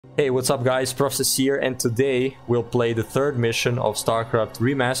Hey, what's up guys, PrOfSeS here, and today we'll play the third mission of Starcraft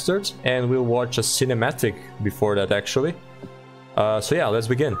Remastered, and we'll watch a cinematic before that actually. So yeah, let's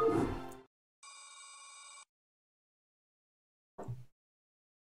begin.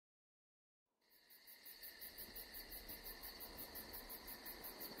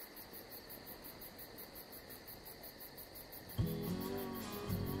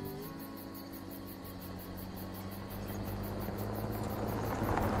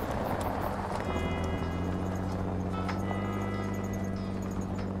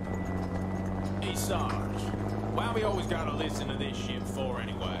 Hey Sarge, why we always gotta listen to this shit for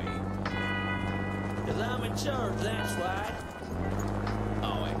anyway? Cause I'm in charge, that's why.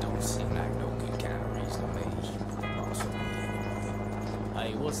 Oh, it don't seem like no good kind of reason to me. Also,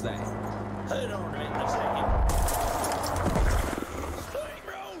 anyway. Hey, what's that? Hold on a second.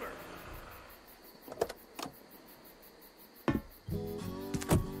 Steamroller!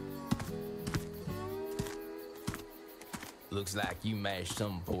 Looks like you mashed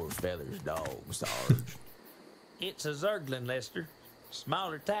some poor feller's dog, Sarge. It's a Zerglin, Lester.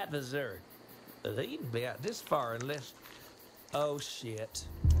 Smaller type of Zerg. They can be out this far unless... Oh, shit.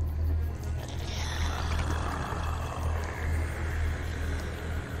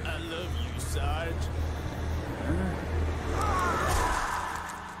 I love you, Sarge.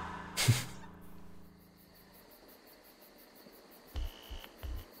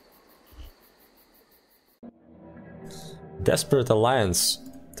 Desperate Alliance,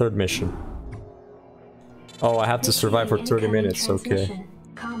 third mission. Oh, I have to survive for 30 minutes, okay.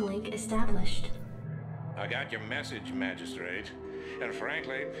 Comlink established. I got your message, Magistrate. And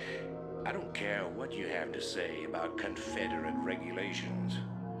frankly, I don't care what you have to say about Confederate regulations.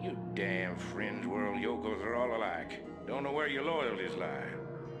 You damn fringe world yokels are all alike. Don't know where your loyalties lie.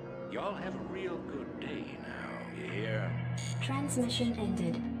 Y'all have a real good day now, you hear? Transmission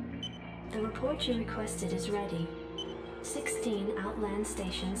ended. The report you requested is ready. 16 outland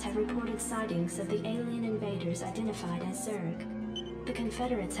stations have reported sightings of the alien invaders identified as Zerg. The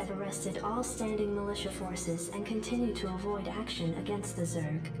Confederates have arrested all standing militia forces and continue to avoid action against the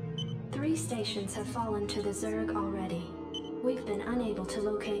Zerg. 3 stations have fallen to the Zerg already. We've been unable to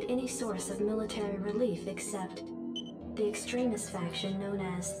locate any source of military relief except the extremist faction known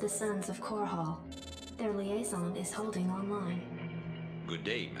as the Sons of Korhal. Their liaison is holding online. Good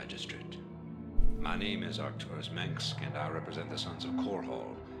day, Magistrate. My name is Arcturus Mensk, and I represent the Sons of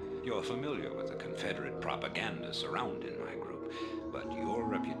Korhal. You're familiar with the Confederate propaganda surrounding my group, but your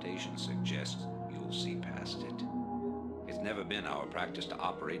reputation suggests you'll see past it. It's never been our practice to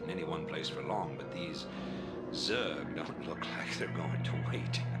operate in any one place for long, but these Zerg don't look like they're going to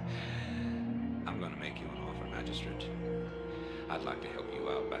wait. I'm going to make you an offer, Magistrate. I'd like to help you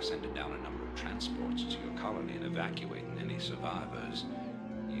out by sending down a number of transports to your colony and evacuating any survivors.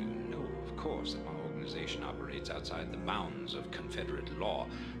 You know, of course, that my organization operates outside the bounds of Confederate law.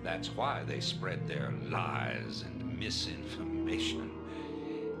 That's why they spread their lies and misinformation.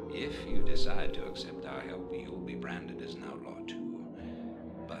 If you decide to accept our help, you'll be branded as an outlaw too.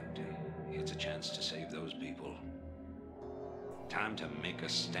 But it's a chance to save those people. Time to make a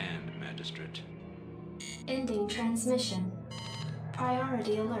stand, Magistrate. Ending transmission.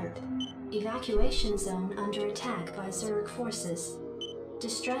 Priority alert. Evacuation zone under attack by Zerg forces.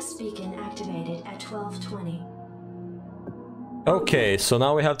 Distress beacon activated at 12:20. Okay, so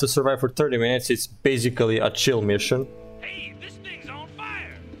now we have to survive for 30 minutes. It's basically a chill mission. Hey, this thing's on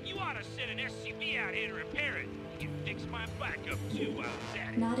fire! You ought to send an SCV out here to repair it. You can fix my backup too while it's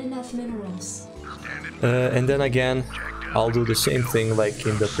at it. Not enough minerals. And then again, I'll do the same thing like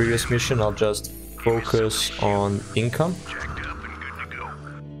in the previous mission. I'll just focus on income. Checked up and good to go.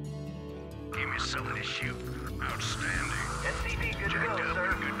 Give me something to shoot. Outstanding. SCV good to Checked go, up sir.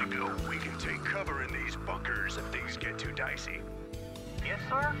 and good to go. We can take cover in these bunkers if things get too dicey. Yes,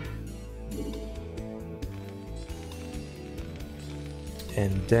 sir.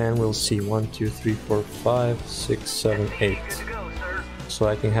 And then we'll see 1, 2, 3, 4, 5, 6, 7, 8. Good to go, sir. So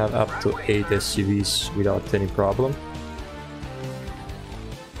I can have up to 8 SCVs without any problem.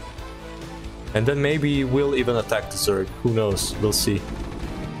 And then maybe we'll even attack the Zerg. Who knows? We'll see.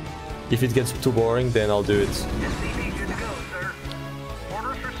 If it gets too boring, then I'll do it. SCV good to go, sir.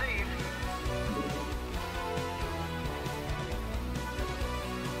 Orders received.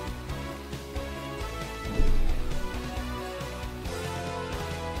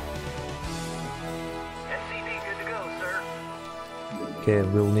 SCV good to go, sir. Okay,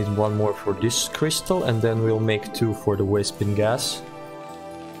 we'll need 1 more for this crystal, and then we'll make 2 for the waste bin gas.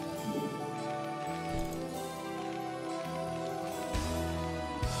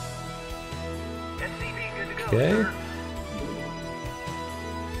 SCV good to go, Okay. sir.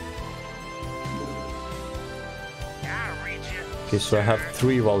 Okay, so I have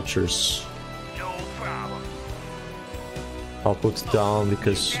 3 vultures. No problem. I'll put it down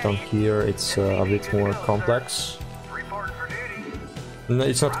because down here it's a bit more complex. Reporting for duty. No,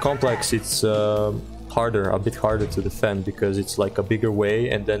 it's not complex, it's harder, a bit harder to defend because it's like a bigger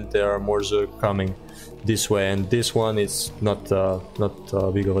way and then there are more Zerg coming this way, and this one is not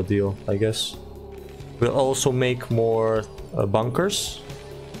big of a deal, I guess. We'll also make more bunkers.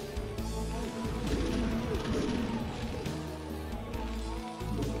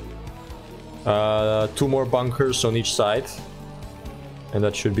 Two more bunkers on each side, and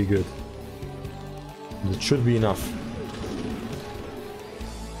that should be good. That should be enough.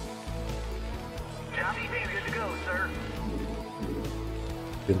 Job being good to go, sir.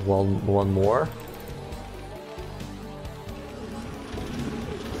 Get one more.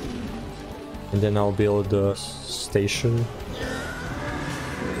 And then I'll build a station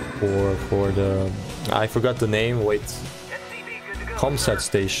for the... I forgot the name, wait. SCV good to go. Comsat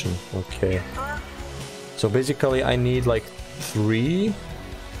station, okay. So basically I need like 3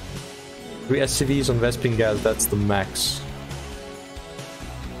 SCVs on Vespin gas, that's the max.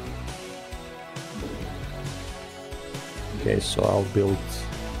 Okay, so I'll build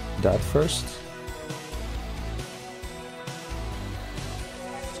that first.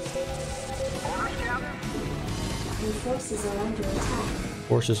 Your forces are under attack.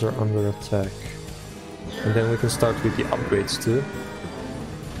 Forces are under attack. And then we can start with the upgrades too.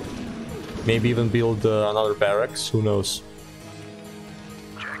 Maybe even build another barracks, who knows.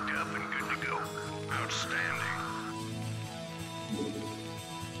 Jacked up and good to go. Outstanding.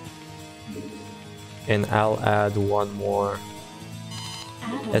 And I'll add one more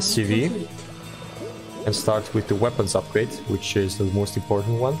Add-on SCV complete. and start with the weapons upgrade, which is the most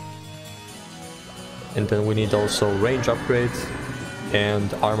important one. And then we need also range upgrade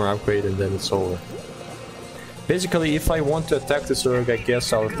and armor upgrade, and then it's over. Basically, if I want to attack the Zerg, I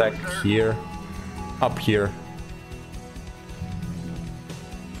guess I'll attack here, up here.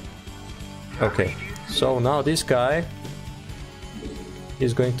 Okay, so now this guy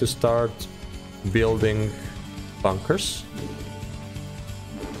is going to start building bunkers.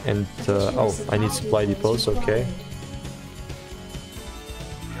 And, oh, I need supply depots, okay.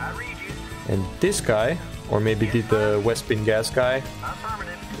 And this guy, or maybe the Vespin gas guy,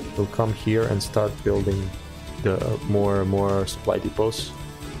 will come here and start building the more supply depots.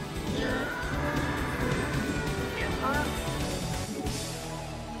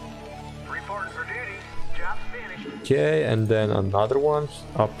 Reporting for duty. Job's finished. Okay, and then another one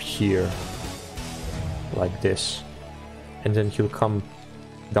up here, like this. And then he'll come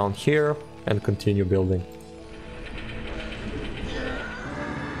down here and continue building.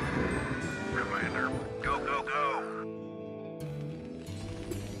 Commander, go, go, go.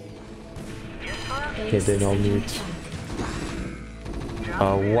 Okay, then I'll need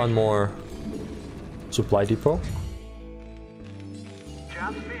one more supply depot.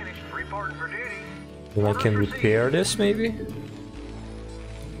 Job's finished. Reporting for duty. Then I can repair this maybe,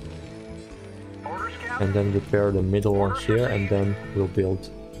 Orders, Captain. and then repair the middle one here, and then we'll build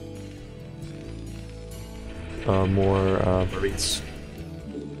more marines.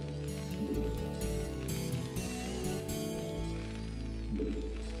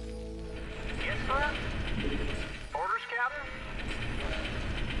 Yes, sir. Orders, Captain.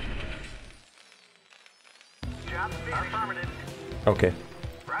 Job's finished. Affirmative. Okay,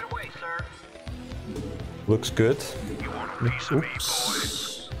 Right away, sir. looks good. You want a piece of me, boy?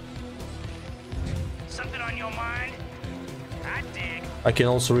 Oops. Something on your mind? I dig. I can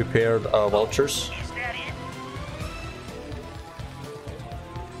also repair vultures. Is that it?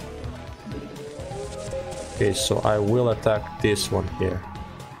 Okay, so I will attack this one here,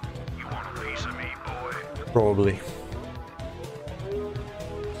 You want a piece of me, boy? probably.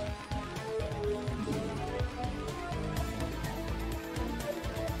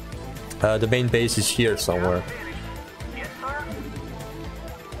 The main base is here somewhere. Yes, sir.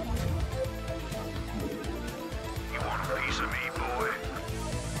 You want a piece of me, boy?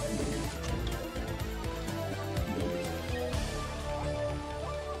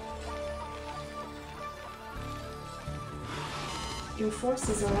 Your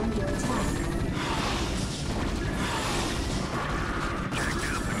forces are under attack. Jacked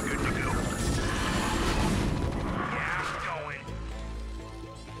up and good to go. Yeah, I'm going.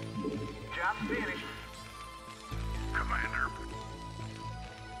 Job's finished. Commander,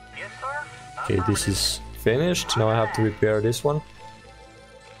 Yes, sir. Okay, this is finished. Now I have to repair this one.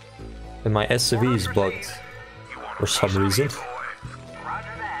 And my SCV is bugged for some reason. boy.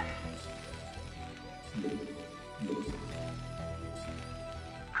 Roger that.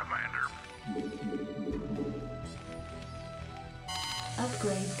 Commander,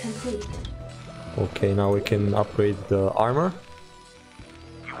 Upgrade complete. Okay, now we can upgrade the armor.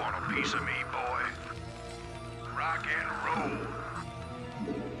 You want a piece of me, boy? Rock and roll.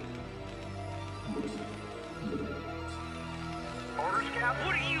 Orders, Captain.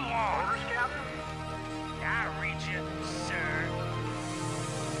 What do you want? Orders, Captain. I read you, sir.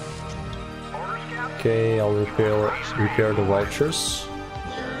 Orders, Captain. Okay, I'll repair the vultures.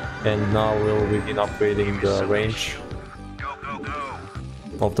 And now we'll begin upgrading the range Go, go, go.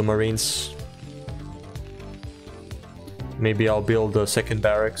 of the marines. Maybe I'll build a second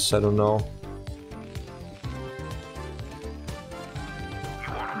barracks, I don't know.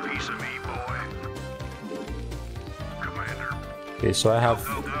 You want a piece of me, boy? Commander. Okay, so I have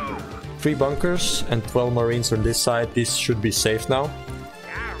Go, go. 3 bunkers and 12 marines on this side. This should be safe now.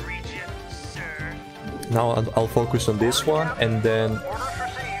 I read you, sir. Now I'll focus on this one, and then Orders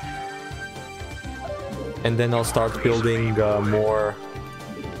received. I'll start building more.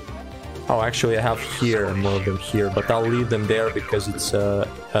 Oh, actually I have here more of them here, but I'll leave them there because it's a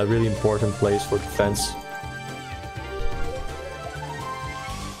really important place for defense.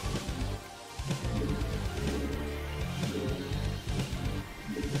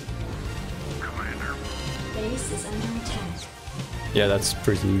 Commander. Base is under attack. Yeah, that's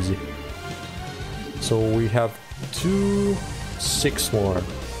pretty easy. So we have 2, 6 more.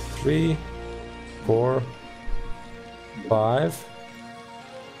 3, 4, 5.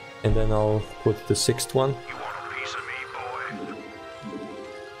 And then I'll put the 6th one. You want a piece of me,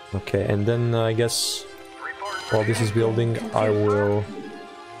 boy? Okay, and then I guess while this is building, I will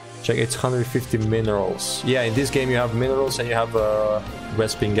check. It's 150 minerals. Yeah, in this game you have minerals and you have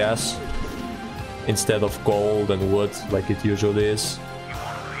Vespene gas instead of gold and wood like it usually is. You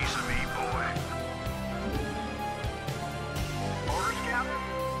want a piece of me, boy? Orders, Captain.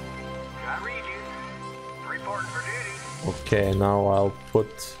 I read you. Reporting for duty. Okay, now I'll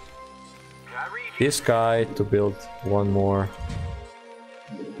put I read you. this guy to build one more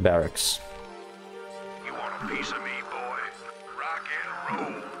barracks. You want a piece of me, boy? Rock and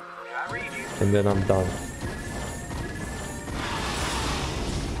roll. I read you. And then I'm done.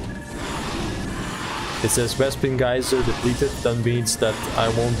 It says Vespene geyser depleted. That means that I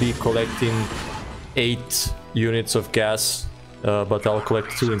won't be collecting 8 units of gas, but I'll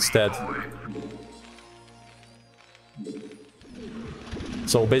collect 2 instead.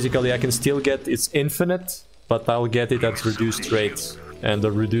 So basically I can still get, it's infinite, but I'll get it at reduced rate. And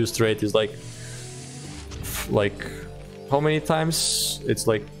the reduced rate is like how many times? It's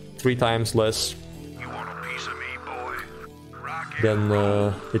like 3 times less You want a piece of me, boy? Rock and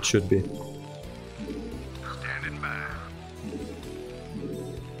than it should be. standing by.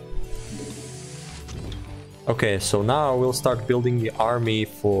 Okay, so now we'll start building the army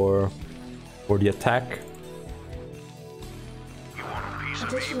for the attack. You want a piece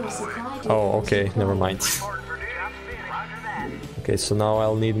of me, Additional boy? supply Oh, depots okay, never required. mind. Reporting for duty. Roger that. Okay, so now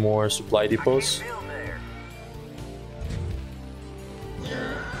I'll need more supply depots. Build there.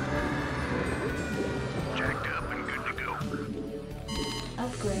 Jacked up and good to go.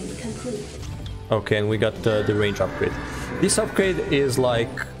 Upgrade complete. Okay, and we got the range upgrade. This upgrade is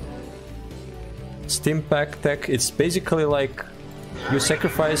like Stimpack tech. It's basically like you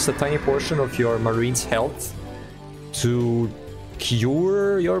sacrifice a tiny portion of your marine's health to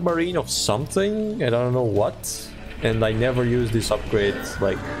cure your marine of something, and I don't know what. And I never use this upgrade,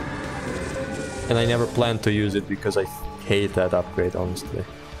 like, and I never plan to use it because I hate that upgrade, honestly.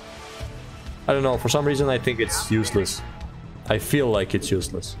 I don't know, for some reason I think it's useless. I feel like it's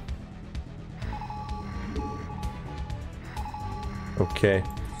useless. Okay.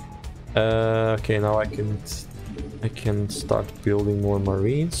 Okay, now I can start building more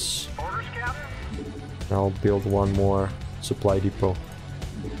marines. Orders, Captain. I'll build one more supply depot.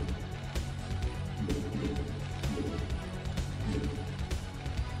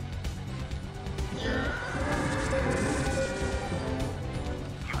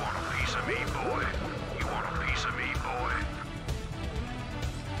 You want a piece of me, boy? You want a piece of me, boy?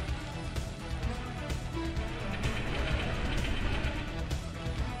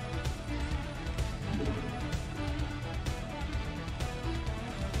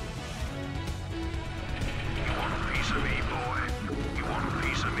 You want a piece of me, boy? You want a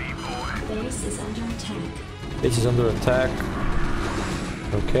piece of me, boy? Base is under attack. This is under attack.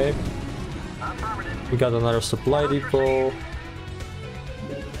 Okay. We got another supply depot.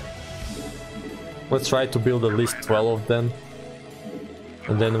 Let's try to build at least 12 of them.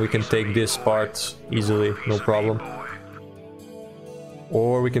 And then we can take this part easily, no problem.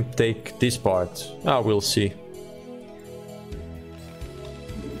 Or we can take this part. Ah, we'll see.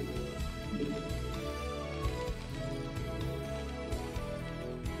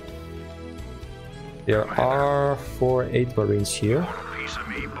 There are 8 Marines here. Piece of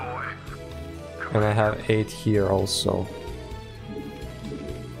me, boy. And I have 8 here also.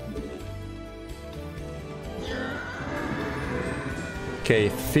 Okay,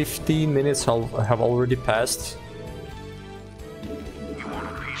 15 minutes have already passed. You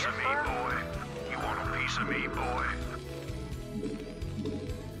want a piece of me, boy? You want a piece of me, boy?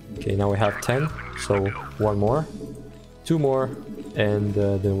 Okay, now we have 10, so 1 more, 2 more, and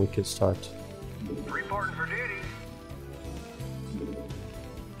then we can start. Reporting for duty.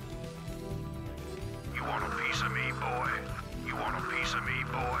 You want a piece of me, boy? You want a piece of me,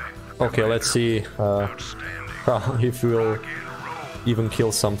 boy? Okay, let's see Outstanding. if we'll even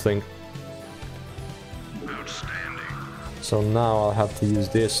kill something. Outstanding. So now I'll have to use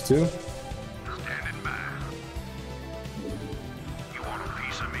this too. Standing by. You want a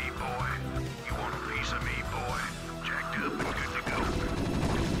piece of me, boy? You want a piece of me, boy? Jacked up and good to go.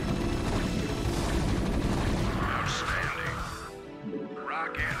 Outstanding.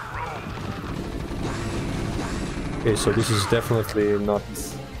 Rock and roll. Okay, so this is definitely not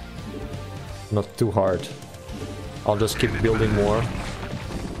too hard. I'll just keep building more.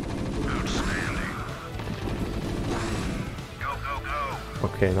 Outstanding. Go, go, go.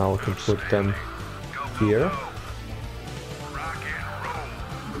 Okay, now we can put them Go, go, here. go. Rock and roll.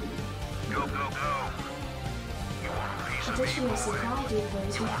 Go, go, go. You want a piece of me, Additional boy? supply depots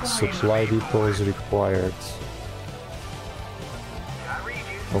required. Supply depots required. I read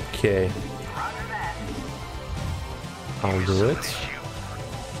you. Okay, Roger that. I'll do it. Shoot.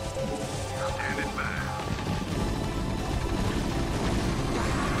 Standing by.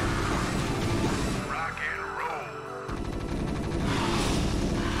 Rock and roll.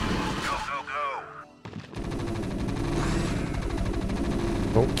 Go, go,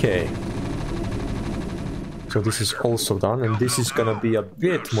 go. Okay. So this is also done, and this is gonna be a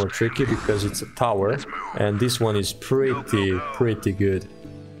bit more tricky because it's a tower, and this one is pretty good.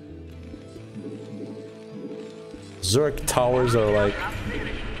 Zerg towers are like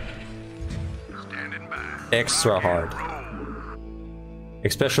Standing by. extra hard,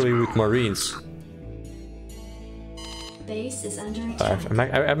 especially with Marines. Base is under attack.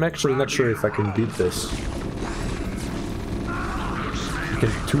 I'm actually not sure if I can beat this. I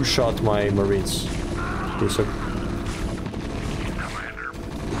can two-shot my Marines. Okay, so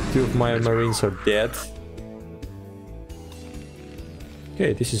 2 of my Marines are dead.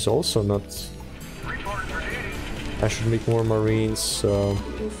 Okay, this is also not... Reporting for duty. I should make more Marines Your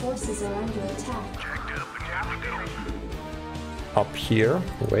forces are under attack. Jacked up and good to go. up here.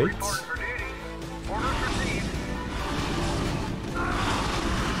 Wait. Reporting for duty. Orders received.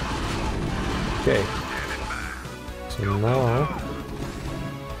 Okay. So now...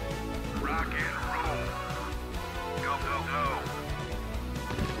 Rock and roll. Go, go, go.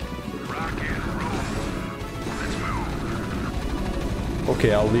 Rock and roll. Let's move.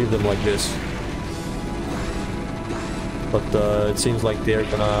 Okay, I'll leave them like this. But it seems like they're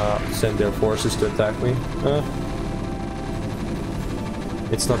gonna send their forces to attack me.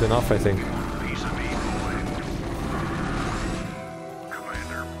 It's not enough, I think. Piece of me, boy.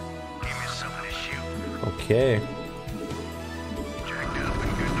 Commander, give me something to shoot. Okay. Jacked up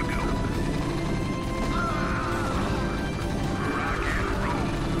and good to go. Rock and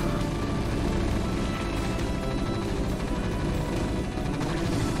roll.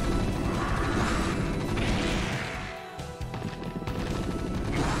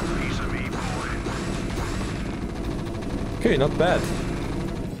 Piece of me, boy. Okay, not bad.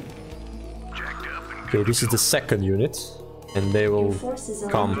 Jacked up and Okay, this is the second unit. And they will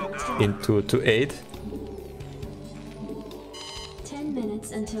come into to aid. 10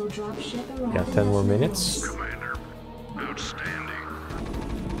 minutes until dropship arrives. Yeah, 10 more minutes. Commander, outstanding.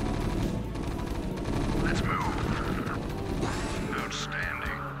 Let's move.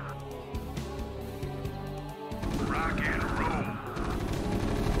 Outstanding. Rock and roll.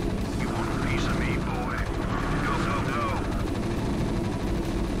 You want a piece of me, boy? Go, go, go.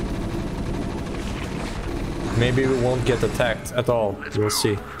 Maybe we won't get attacked at all. We'll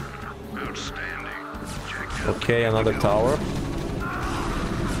see. Outstanding. Jacked up. Okay, another tower.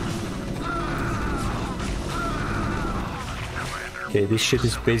 Okay, this shit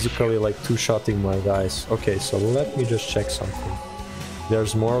is basically like two-shotting my guys. Okay, so let me just check something.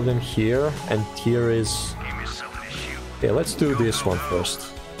 There's more of them here, and here is... Give me something to shoot. Okay, let's do this one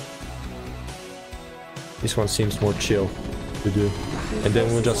first. This one seems more chill to do. And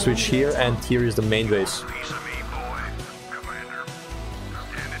then we'll just switch here, and here is the main base. Piece of me, boy. Commander,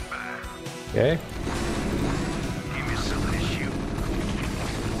 standing by. Okay? Give me something to shoot.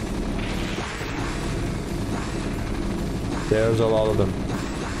 There's a lot of them.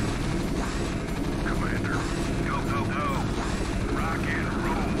 Commander,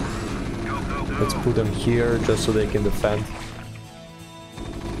 Let's put them here just so they can defend.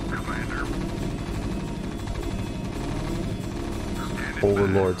 Commander.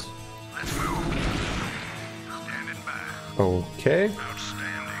 Overlord. Let's move. Standing by. Okay.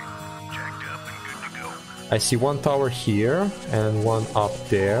 Outstanding. Jacked up and good to go. I see one tower here and one up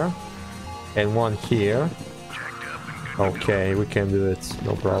there and one here. Jacked up and good to Okay, we can do it,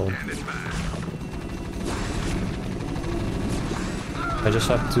 no problem. go. Standing by. I just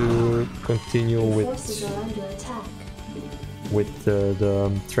have to continue Your forces are under attack. with the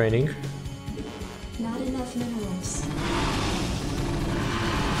training. Not enough minerals.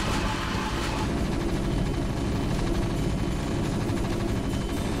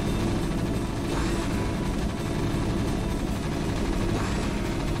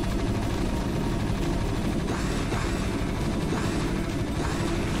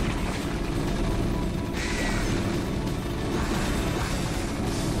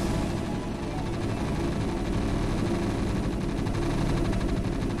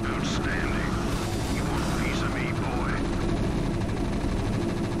 Outstanding. You want a piece of me, boy?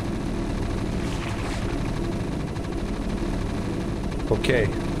 Okay.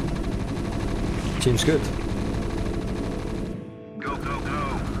 Seems good. Go, go,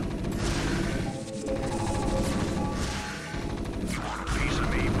 go. You want a piece of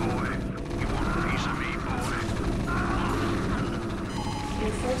me, boy? You want a piece of me, boy?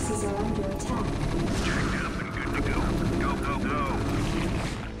 Your forces are under attack. Jacked up and good to go. Go, go, go.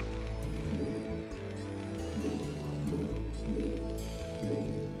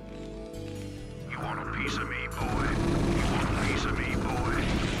 You want a piece of me, boy? You want a piece of me, boy?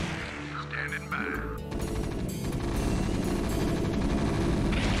 Standing by.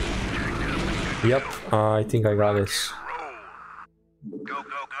 Jacked up and good Yep, I think I got this. roll. Go,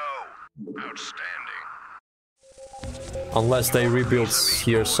 go, go. Outstanding. Unless they rebuild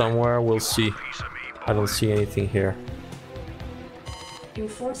here somewhere, we'll see. Piece of me, boy. I don't see anything here. Your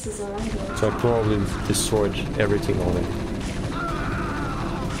forces are under attack. So I probably destroyed everything already.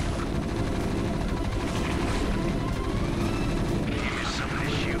 Give me something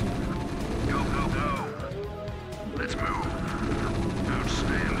to shoot. Go, go, go. Let's move.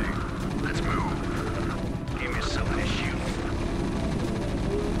 Outstanding. Let's move. Give me something to shoot.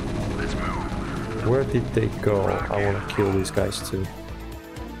 Let's move. Where did they go? I want to kill these guys too.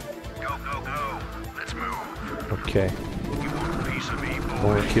 Go, go, go. Let's move. Okay, You want a piece of me, I boy?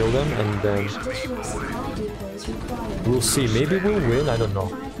 want to kill them and then Additional supply depots required. we'll see. Maybe we'll win, I don't know.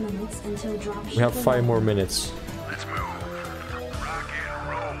 5 minutes until drop We have 5 more minutes. Let's move. Rock and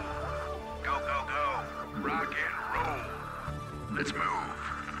roll. Go, go, go. Rock and roll. Let's move.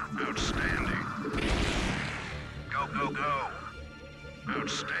 Outstanding. Go, go, go.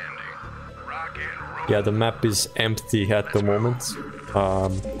 Outstanding. Rock and roll. Yeah, the map is empty at the moment. Give me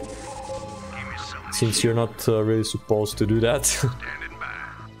something. Since you're not really supposed to do that. Standing by.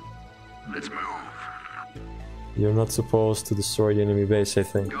 Let's move. You're not supposed to destroy the enemy base, I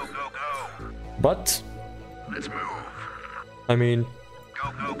think. Go, go, go. But, Let's move. I mean,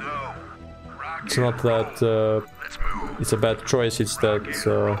 Go, go, go. Rock it's not that Let's move. it's a bad choice, it's that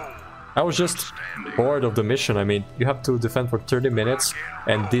I was just bored of the mission. I mean, you have to defend for 30 minutes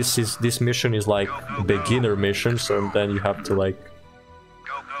and this mission is like a beginner mission, so then you have to like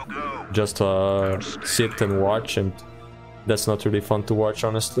Go, go, go. just sit and watch, and that's not really fun to watch,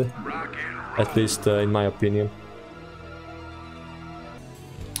 honestly, Rock and roll. at least in my opinion.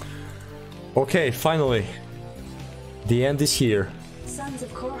 Okay, finally, the end is here. Sons of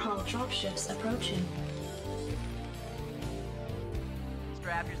Korhal dropships approaching.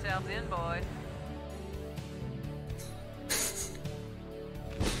 Strap yourselves in, boys.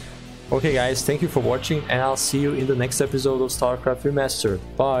 Okay guys, thank you for watching and I'll see you in the next episode of Starcraft Remastered.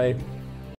 Bye!